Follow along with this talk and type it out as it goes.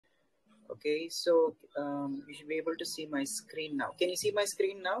Okay, so you should be able to see my screen now. Can you see my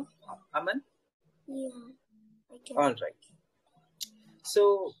screen now, Aman? Yeah, I can. All right.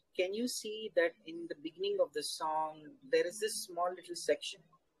 So can you see that in the beginning of the song, there is this small little section?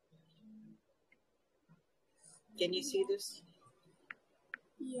 Can you see this?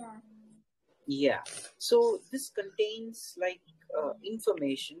 Yeah. Yeah. So this contains like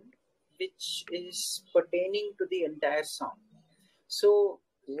information which is pertaining to the entire song. So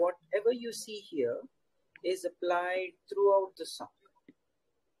whatever you see here is applied throughout the song.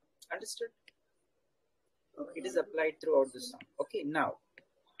 Understood? Okay. It is applied throughout the song. Okay, now,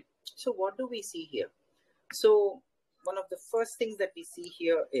 so what do we see here? So one of the first things that we see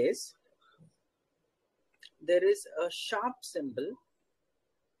here is there is a sharp symbol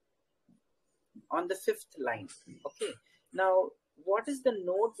on the fifth line. Okay, now what is the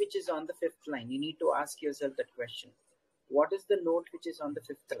note which is on the fifth line? You need to ask yourself that question. What is the note which is on the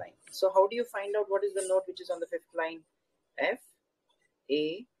fifth line? So how do you find out what is the note which is on the fifth line? F,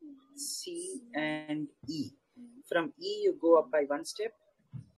 A, C, and E. From E you go up by one step,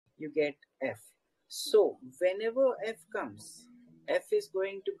 you get F. So whenever F comes, F is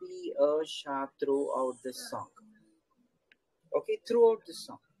going to be a sharp throughout the song. Okay, throughout the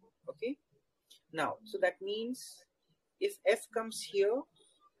song. Okay. Now, so that means if F comes here,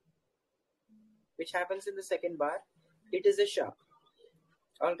 which happens in the second bar, it is a sharp.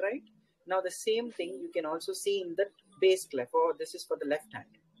 All right. Now the same thing you can also see in the bass clef, or this is for the left hand.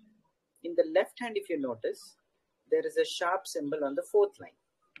 In the left hand, if you notice, there is a sharp symbol on the fourth line.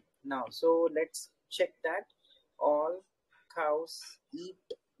 Now, so let's check that. All cows eat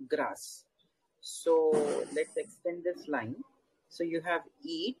grass. So let's extend this line. So you have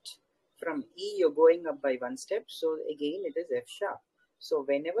eat. From E, you're going up by one step. So again, it is F sharp. So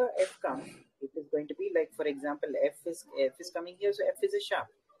whenever F comes, it is going to be like, for example, F is coming here, so F is a sharp.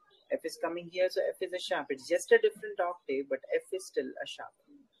 F is coming here, so F is a sharp. It's just a different octave, but F is still a sharp.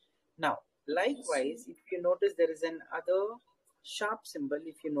 Now, likewise, if you notice, there is another sharp symbol,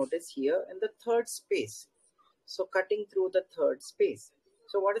 if you notice here, in the third space. So cutting through the third space.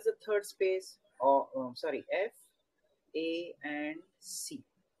 So what is the third space? F, A, and C.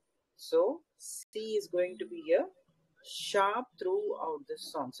 So C is going to be a sharp throughout the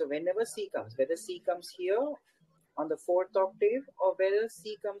song. So whenever C comes, whether C comes here on the fourth octave or whether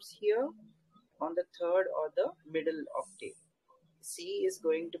C comes here on the third or the middle octave, C is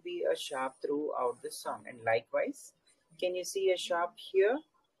going to be a sharp throughout the song. And likewise, can you see a sharp here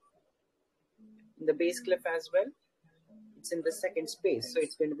in the bass clef as well? It's in the second space, so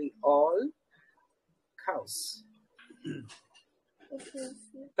it's going to be all cows.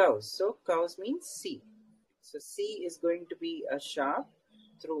 Cows. So cows means C. So C is going to be a sharp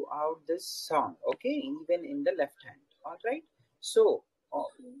throughout this song. Okay, even in the left hand. All right. So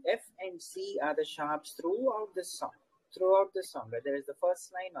F and C are the sharps throughout the song. Throughout the song, whether it's the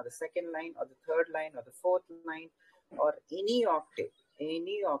first line or the second line or the third line or the fourth line or any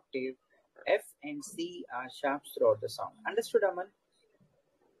octave, F and C are sharps throughout the song. Understood, Aman?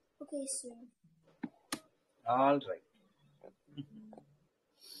 Okay, sir. All right.